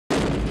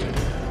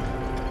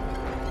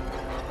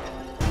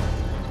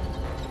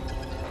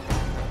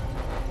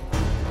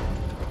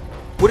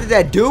What did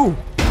that do?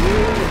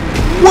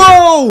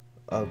 Whoa!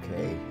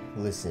 Okay,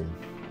 listen.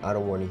 I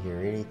don't want to hear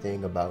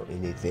anything about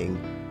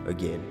anything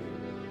again.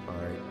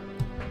 Alright.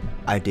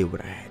 I did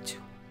what I had to.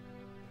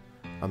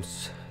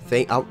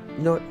 You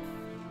know what?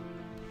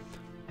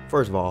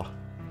 First of all,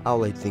 I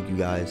would like to thank you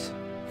guys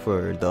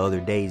for the other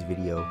day's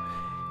video.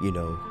 You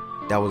know,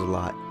 that was a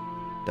lot.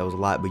 That was a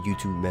lot, but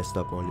YouTube messed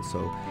up on it.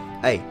 So,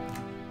 hey,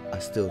 I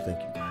still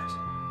thank you guys.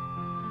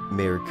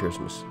 Merry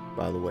Christmas,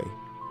 by the way.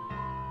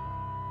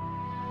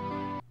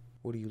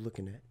 What are you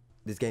looking at?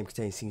 This game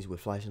contains scenes with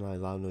flashing lights,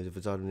 loud noise, if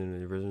it's other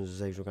than the references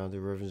to sexual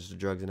content, references to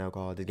drugs and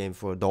alcohol. This game is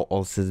for adult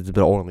audiences,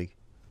 but only.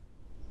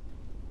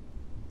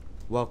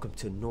 Welcome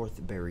to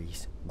Northbury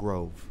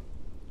Grove,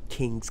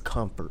 King's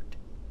Comfort.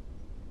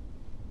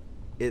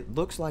 It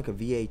looks like a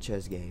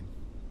VHS game.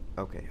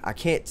 Okay, I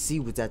can't see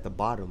what's at the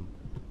bottom,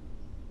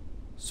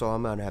 so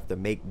I'm gonna have to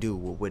make do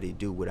with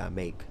what I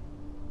make.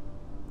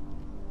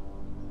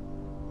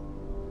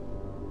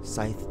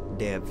 Scythe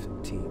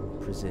Dev Team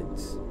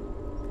presents.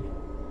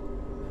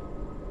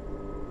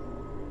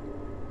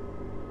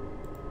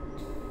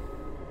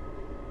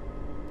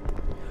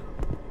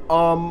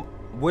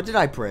 What did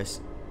I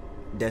press?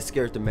 That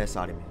scared the mess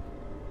out of me.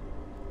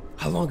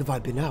 How long have I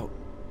been out?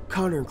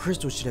 Connor and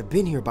Crystal should have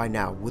been here by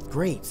now with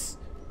Grace.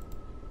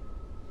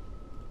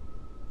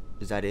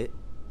 Is that it?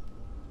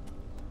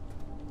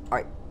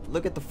 Alright,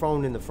 look at the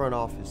phone in the front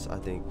office, I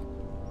think.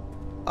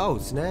 Oh,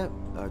 snap.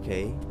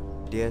 Okay.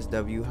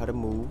 DSW, how to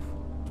move.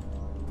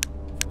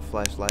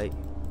 Flashlight.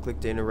 Click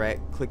to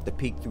interact. Click to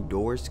peek through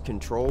doors.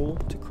 Control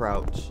to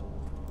crouch.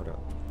 Hold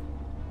up.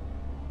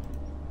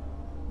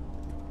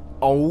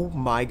 Oh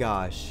my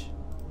gosh.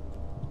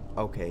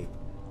 Okay.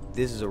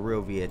 This is a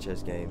real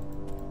VHS game.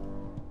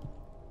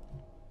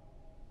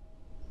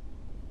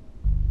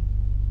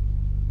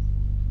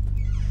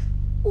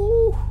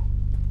 Ooh.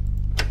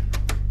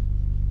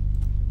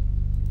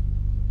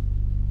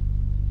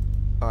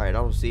 Alright, I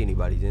don't see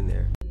anybody's in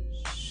there.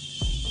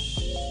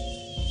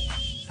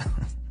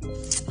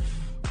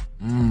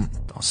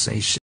 Don't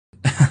say shit.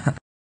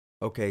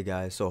 Okay,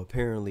 guys, so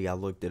apparently I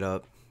looked it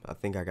up. I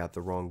think I got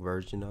the wrong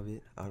version of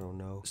it. I don't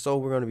know. So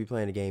we're going to be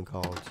playing a game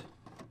called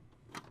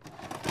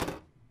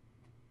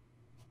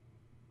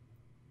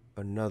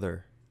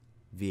another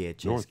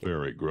VHS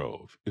Northbury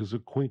Grove is a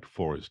quaint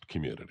forest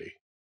community.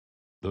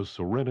 The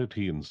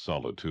serenity and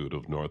solitude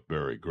of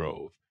Northbury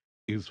Grove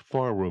is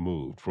far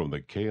removed from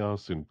the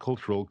chaos and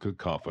cultural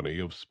cacophony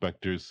of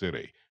Spectre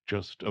City,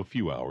 just a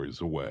few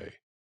hours away.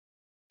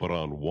 But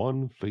on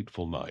one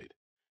fateful night,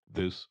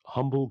 this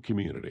humble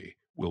community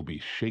will be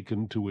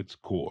shaken to its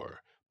core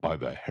by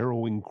the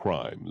harrowing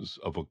crimes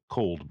of a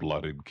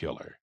cold-blooded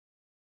killer.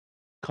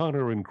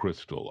 Connor and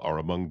Crystal are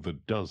among the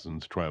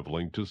dozens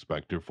traveling to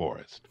Spectre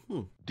Forest.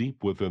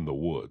 Deep within the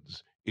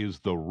woods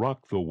is the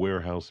Rock the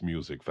Warehouse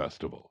Music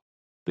Festival.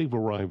 They've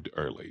arrived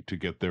early to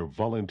get their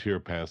volunteer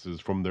passes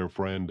from their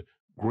friend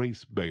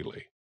Grace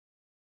Bailey.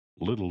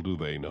 Little do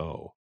they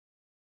know,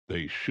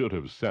 they should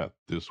have set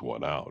this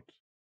one out.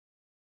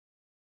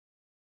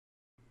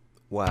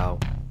 Wow.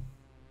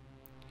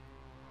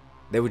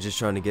 They were just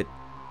trying to get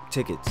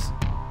tickets.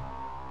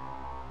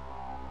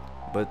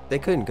 But they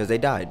couldn't because they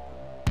died.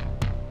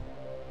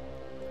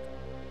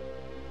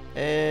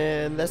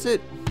 And that's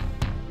it.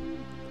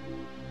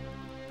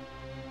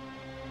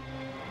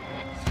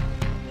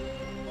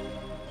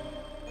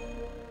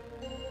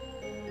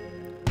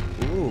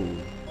 Ooh.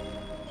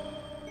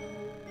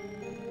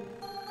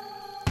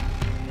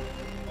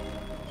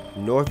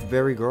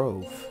 Northbury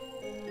Grove.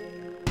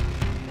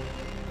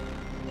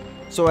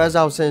 So as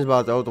I was saying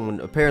about the other one,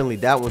 apparently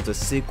that one's a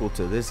sequel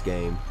to this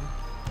game.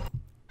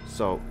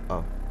 So,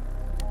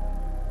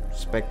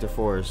 Spectre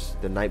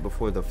Forest, the night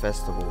before the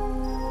festival.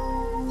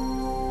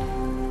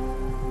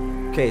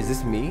 Okay, is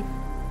this me?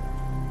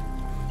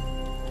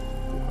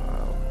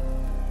 Wow.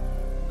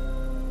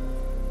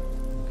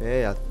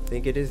 Okay, I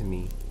think it is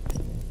me.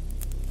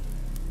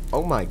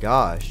 Oh my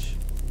gosh.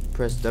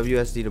 Press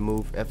WSD to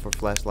move, F for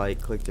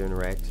flashlight, click to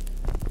interact.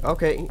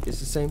 Okay, it's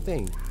the same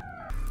thing.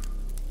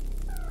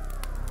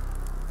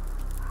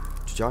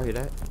 Did y'all hear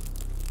that?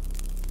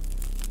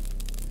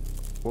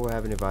 What would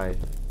happen if I,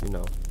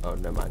 oh,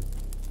 never mind.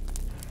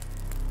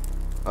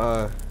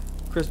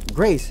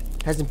 Grace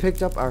hasn't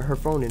picked up her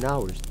phone in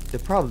hours. They're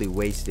probably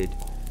wasted.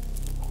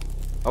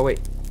 Oh,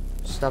 wait.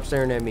 Stop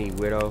staring at me,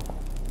 widow.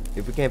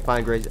 If we can't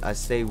find Grace, I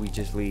say we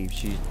just leave.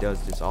 She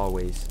does this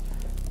always.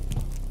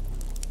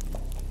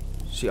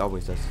 She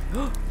always does.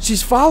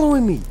 She's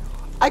following me.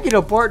 I get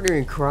a partner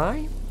in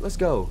crime. Let's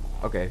go.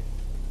 Okay.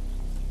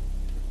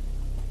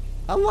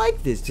 I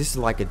like this. This is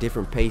like a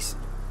different pace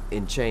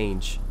in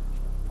change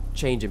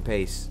in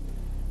pace.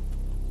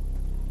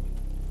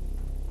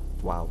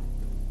 Wow.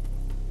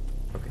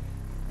 Okay.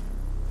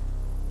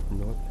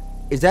 No.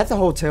 Is that the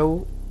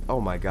hotel? Oh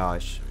my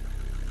gosh.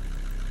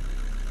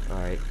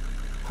 Alright.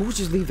 Who would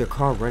just leave their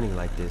car running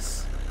like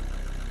this?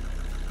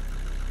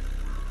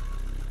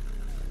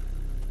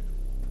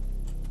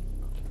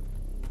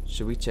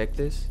 Should we check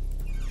this?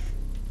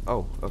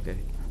 Oh, okay.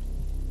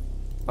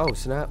 Oh,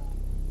 snap.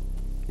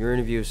 Your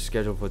interview is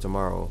scheduled for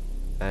tomorrow.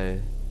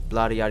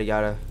 Blah yada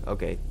yada.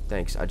 Okay,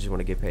 thanks. I just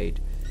want to get paid.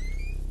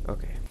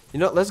 Okay.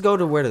 You know, let's go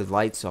to where the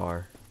lights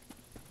are.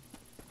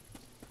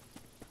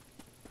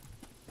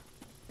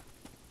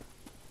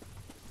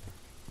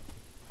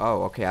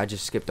 Oh, okay. I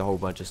just skipped a whole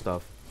bunch of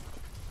stuff.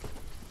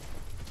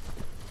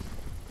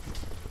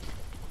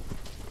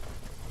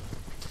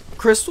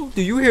 Crystal,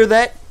 do you hear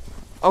that?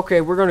 Okay,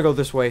 we're gonna go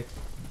this way.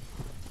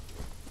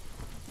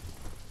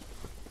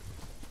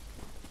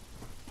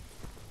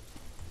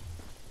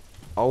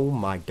 Oh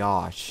my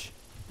gosh.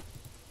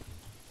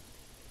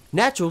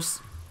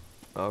 Naturals.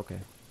 Okay.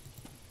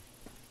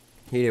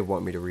 He didn't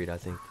want me to read, I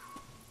think.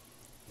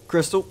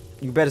 Crystal,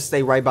 you better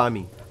stay right by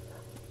me.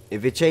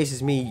 If it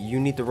chases me,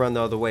 you need to run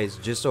the other ways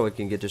just so it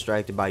can get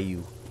distracted by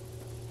you.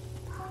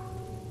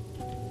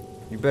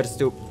 You better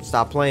still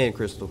stop playing,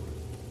 Crystal.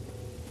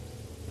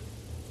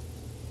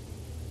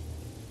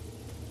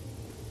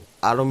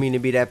 I don't mean to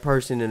be that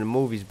person in the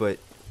movies, but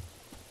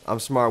I'm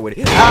smart with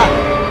it.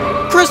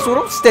 Ah! Crystal,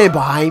 don't stay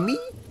behind me.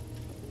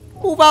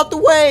 Move out the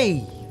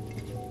way.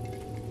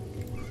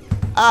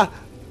 Ah.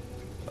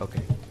 Okay.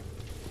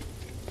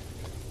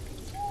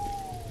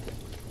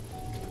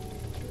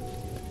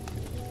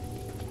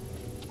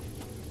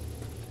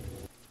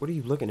 What are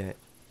you looking at?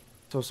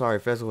 So sorry,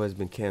 festival has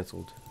been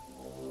canceled.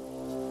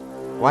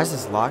 Why is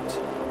this locked?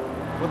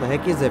 Where the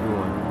heck is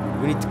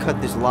everyone? We need to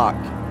cut this lock.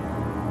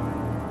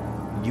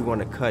 You want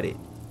to cut it?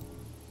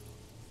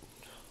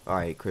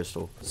 Alright,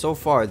 Crystal. So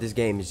far, this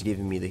game is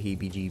giving me the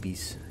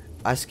heebie-jeebies.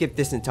 I skipped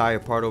this entire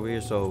part over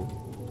here, so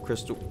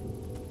Crystal,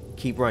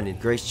 keep running.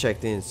 Grace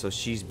checked in, so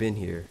she's been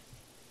here.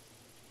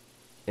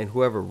 And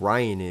whoever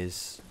Ryan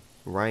is,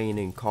 Ryan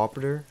and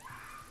Carpenter?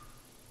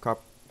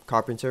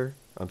 Carpenter?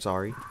 I'm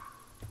sorry.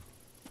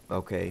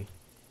 Okay.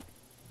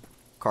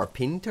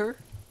 Carpenter?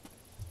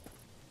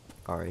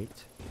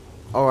 Alright.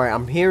 Alright,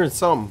 I'm hearing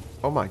something.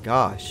 Oh my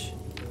gosh.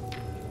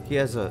 He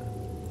has a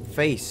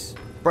face.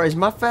 Bro, is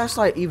my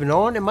flashlight even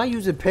on? Am I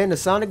using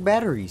Panasonic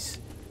batteries?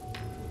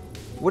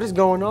 What is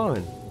going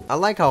on? I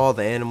like how all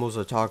the animals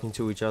are talking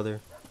to each other.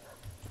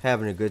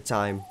 Having a good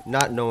time.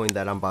 Not knowing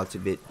that I'm about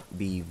to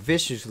be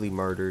viciously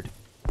murdered.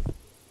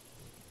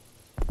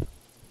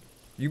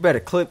 You better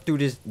clip through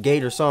this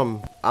gate or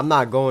something. I'm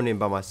not going in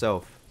by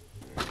myself.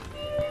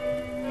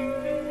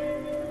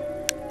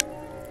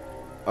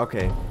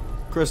 Okay.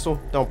 Crystal,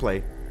 don't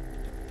play.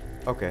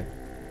 Okay.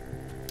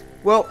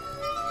 Well.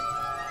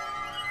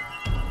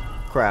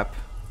 Crap.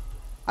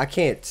 I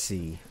can't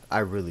see. I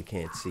really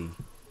can't see.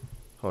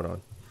 Hold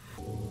on.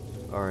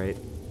 Alright.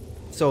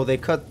 So they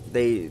closed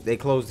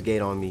the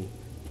gate on me.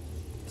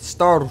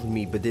 Startled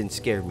me, but didn't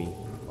scare me.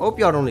 Hope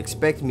y'all don't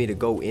expect me to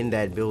go in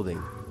that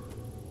building.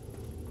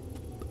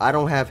 I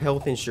don't have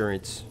health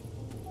insurance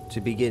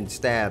to be getting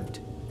stabbed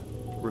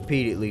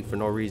repeatedly for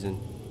no reason.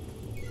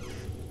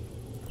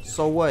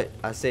 So what?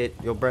 I said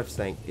your breath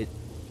stank. It.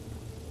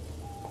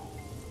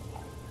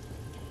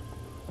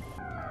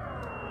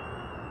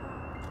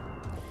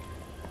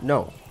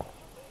 No.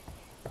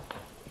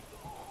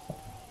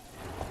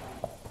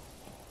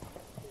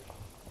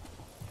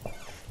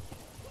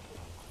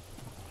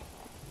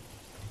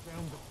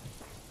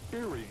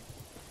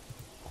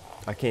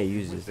 I can't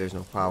use this. There's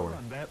no power.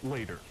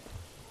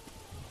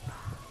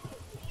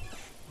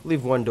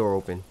 Leave one door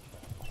open.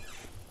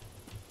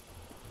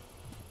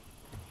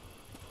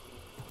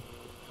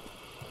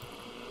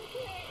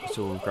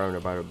 So I'm crying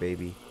about her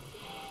baby.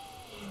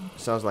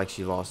 Sounds like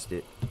she lost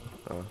it.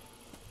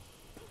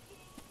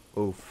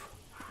 Oof.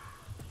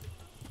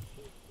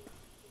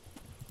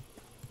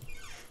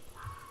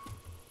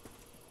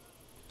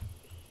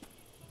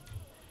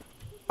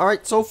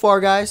 Alright, so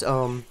far guys,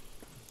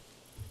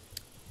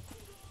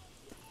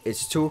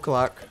 it's 2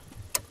 o'clock.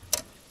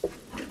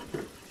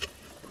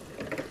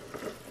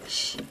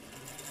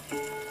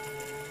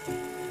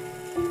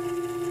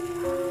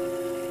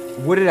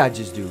 What did I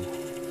just do?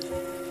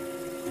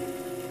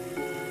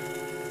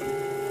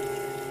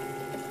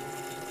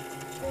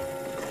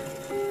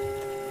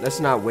 Let's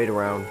not wait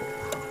around.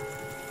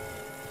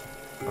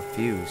 A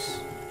fuse.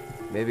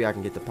 Maybe I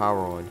can get the power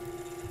on.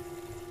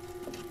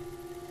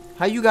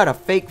 How you got a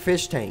fake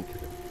fish tank?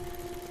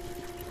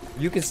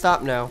 You can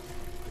stop now.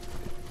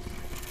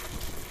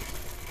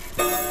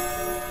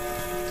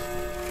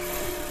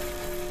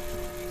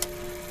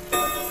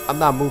 I'm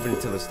not moving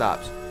until it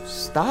stops.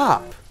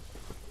 Stop!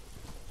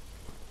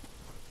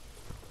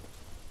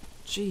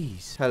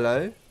 Jeez.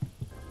 Hello?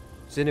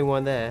 Is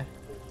anyone there?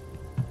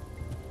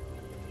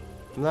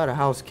 I'm not a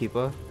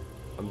housekeeper.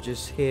 I'm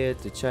just here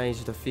to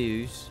change the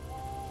fuse.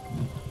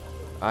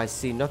 I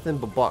see nothing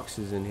but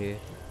boxes in here.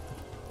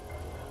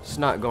 It's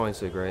not going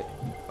so great.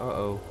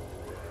 Uh-oh.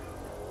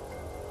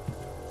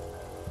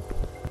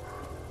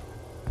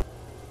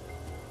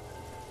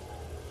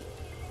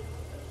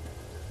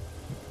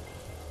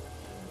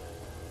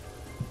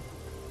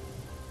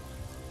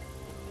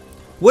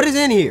 What is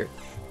in here?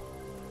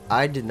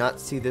 I did not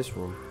see this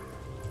room.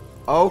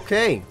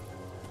 Okay.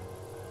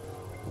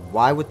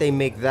 Why would they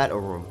make that a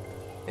room?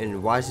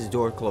 And why is his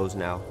door closed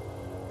now?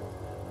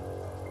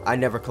 I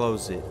never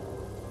closed it.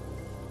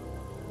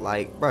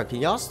 Like, bro,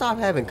 can y'all stop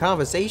having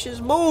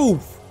conversations?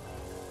 Move!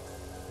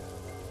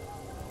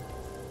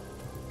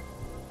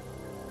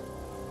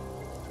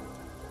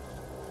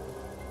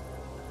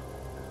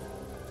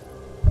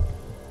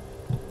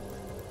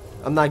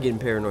 I'm not getting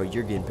paranoid,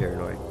 you're getting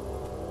paranoid.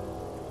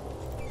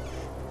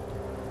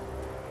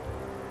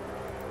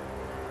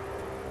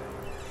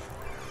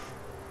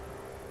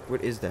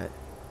 What is that?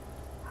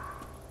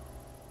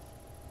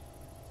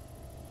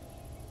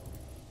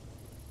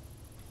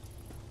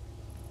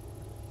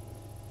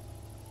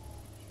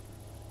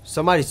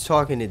 Somebody's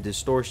talking in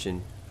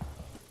distortion.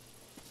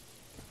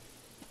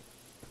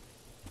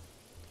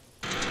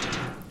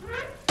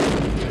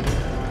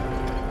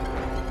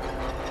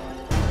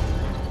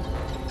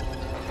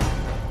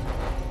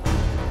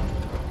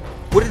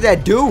 What did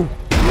that do?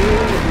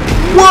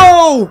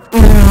 Whoa!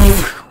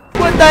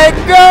 What the heck?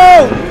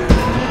 Go!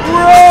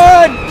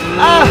 Run!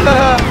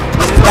 Ah!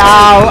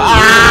 No!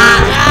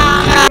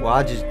 Ah! Well,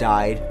 I just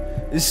died.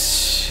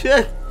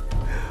 Shit.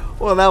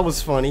 Well, that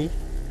was funny.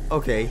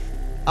 Okay.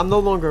 I'm no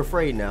longer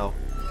afraid now.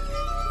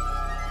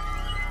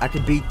 I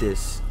could beat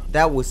this.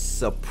 That was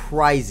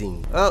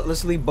surprising.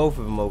 Let's leave both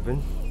of them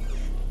open.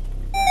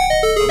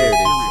 There it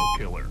is.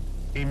 Killer.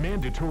 A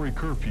mandatory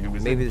curfew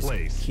is Maybe in this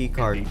place. key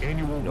card and the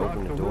annual can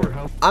open the Rock door.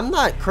 Warehouse- I'm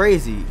not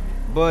crazy,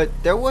 but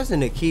there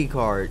wasn't a key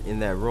card in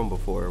that room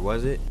before,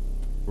 was it?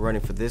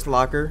 Running for this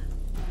locker,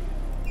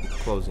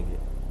 closing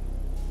it.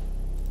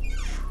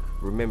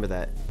 Remember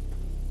that.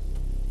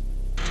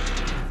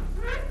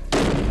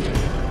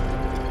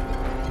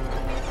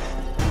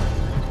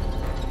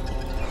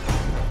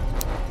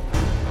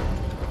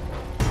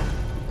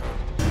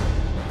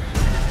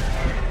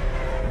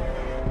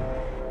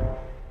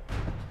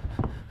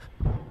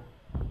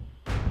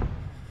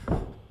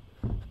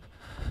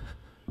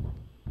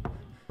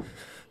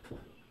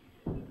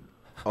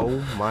 Oh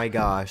my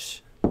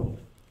gosh.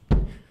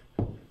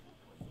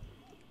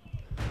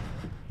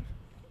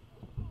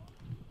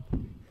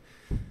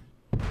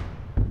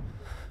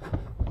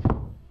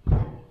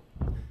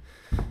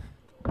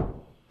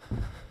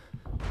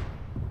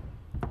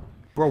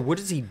 Bro, what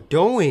is he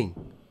doing?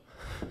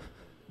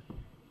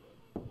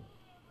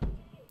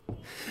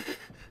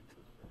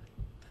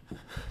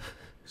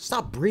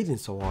 Stop breathing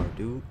so hard,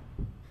 dude.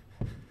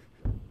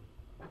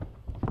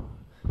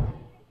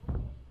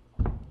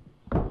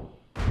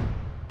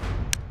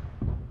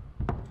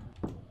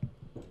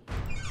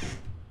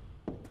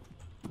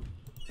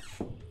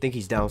 I think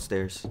he's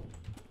downstairs.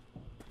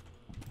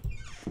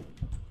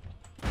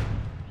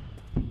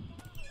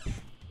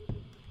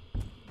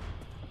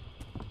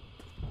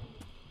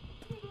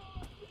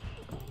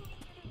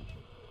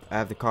 I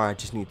have the car, I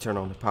just need to turn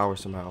on the power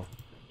somehow.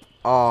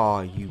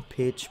 Aw, you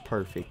pitch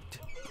perfect.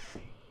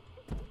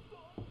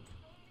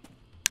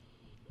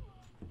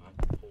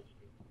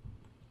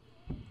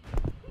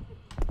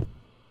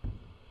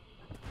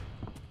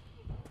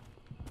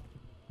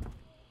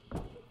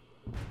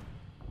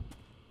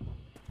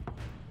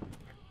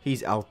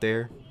 He's out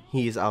there.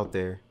 He is out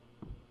there.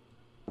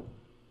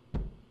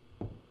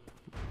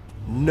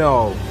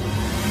 No.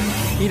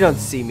 He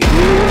doesn't see me.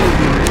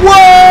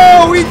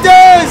 Whoa! He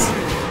does!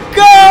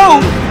 Go!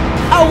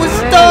 I was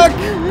stuck!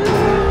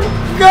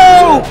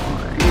 Go!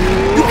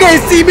 You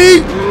can't see me!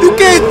 You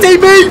can't see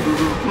me!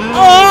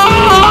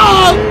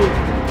 Oh!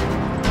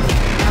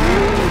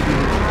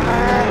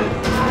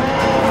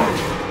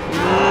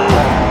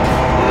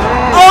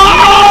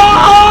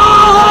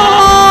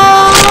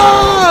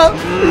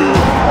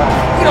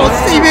 You don't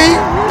see me!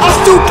 I'm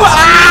super!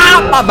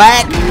 Ah! My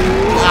back!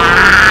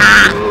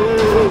 Ah!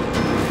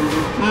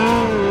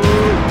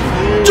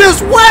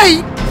 Just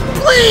wait!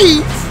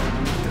 Please!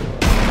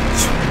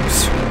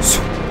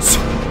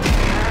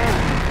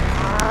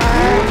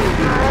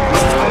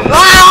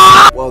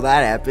 Ah! Well,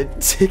 that happened.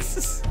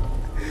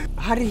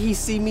 How did he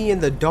see me in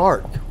the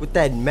dark with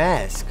that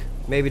mask?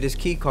 Maybe this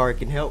key card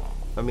can help.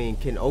 I mean,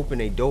 can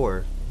open a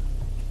door.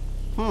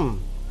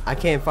 I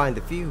can't find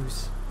the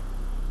fuse.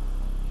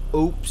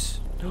 Oops.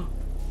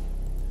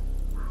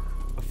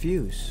 A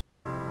fuse.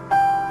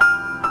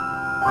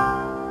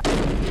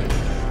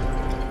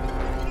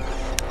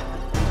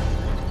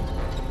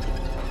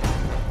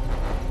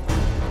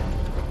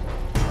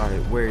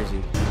 Alright, where is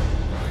he?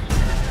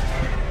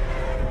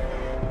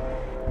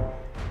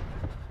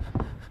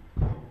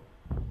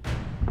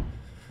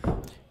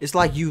 It's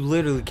like you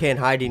literally can't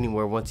hide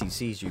anywhere once he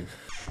sees you.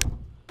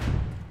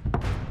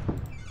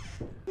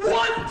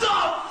 What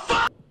the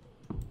fuck?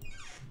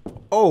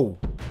 Oh.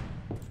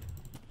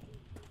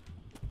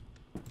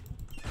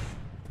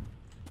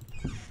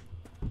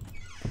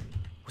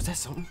 Was that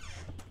something?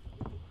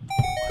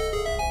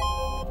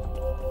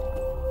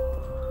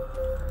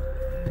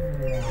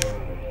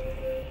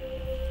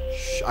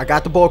 Shh, I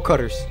got the bolt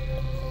cutters.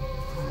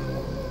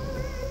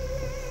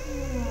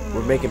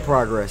 We're making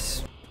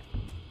progress.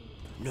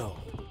 No.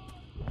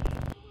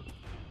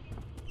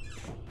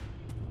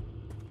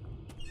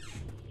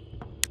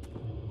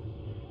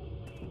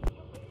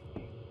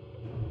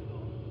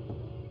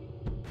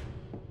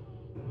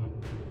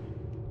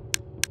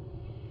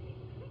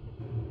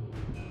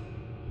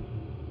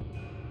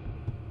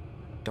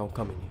 Don't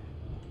come in here.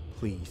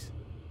 Please.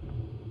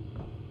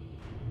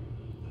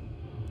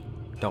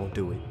 Don't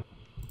do it.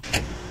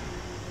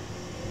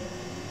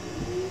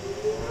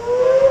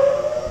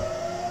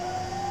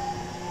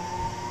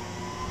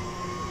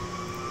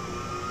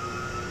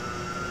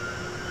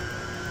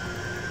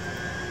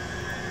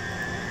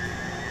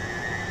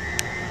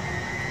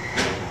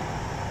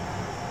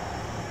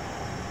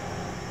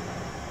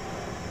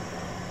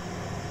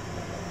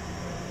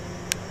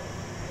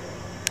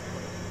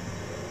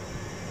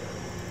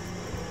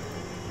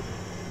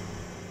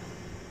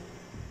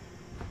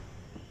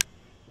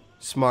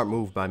 Smart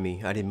move by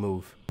me. I didn't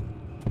move.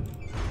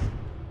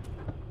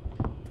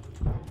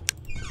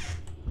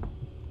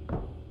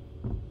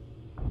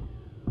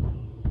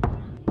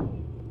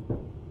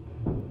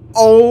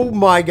 Oh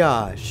my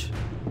gosh.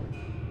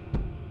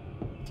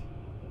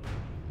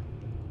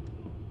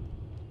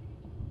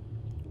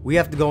 We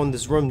have to go in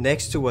this room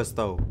next to us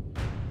though.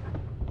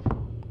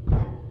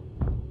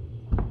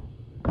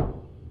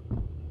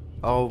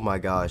 Oh my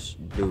gosh,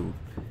 dude.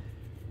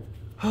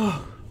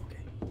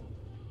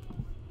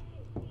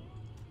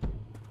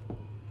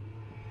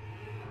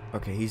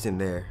 Okay, he's in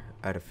there.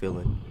 I had a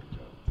feeling.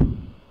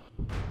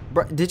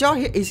 Bro, did y'all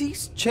hear? Is he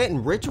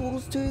chanting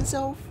rituals to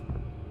himself?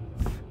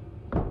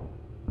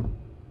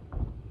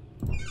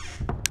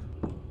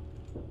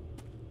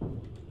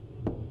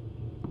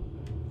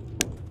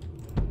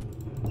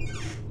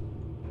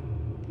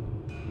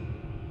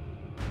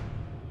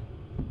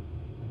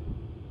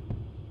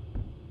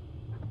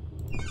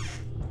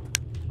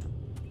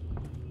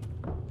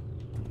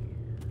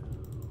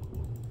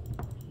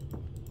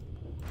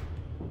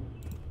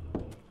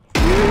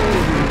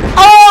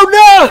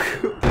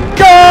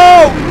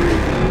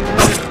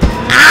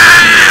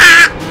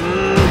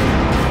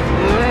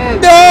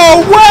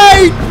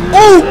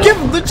 Oh, give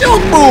him the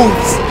jump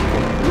moves!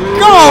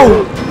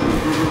 Go!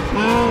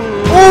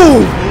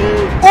 Oh!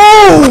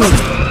 Oh!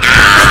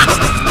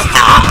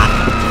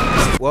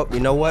 Well, you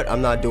know what?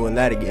 I'm not doing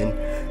that again.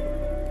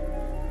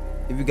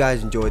 If you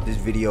guys enjoyed this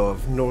video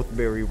of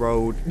Northbury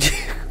Road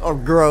or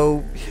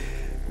Grove,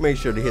 make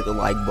sure to hit the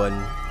like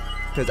button.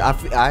 Because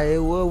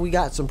well, we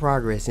got some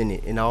progress in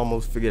it, and I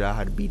almost figured out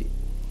how to beat it.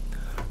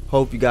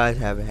 Hope you guys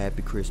have a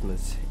happy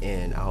Christmas,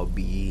 and I'll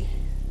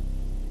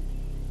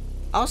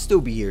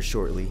still be here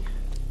shortly.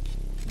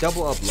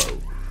 Double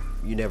upload.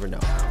 You never know.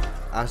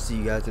 I'll see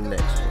you guys in the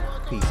next one.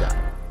 Peace out.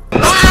 Ow!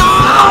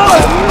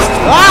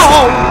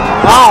 Ow!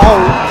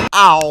 Ow!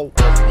 Ow!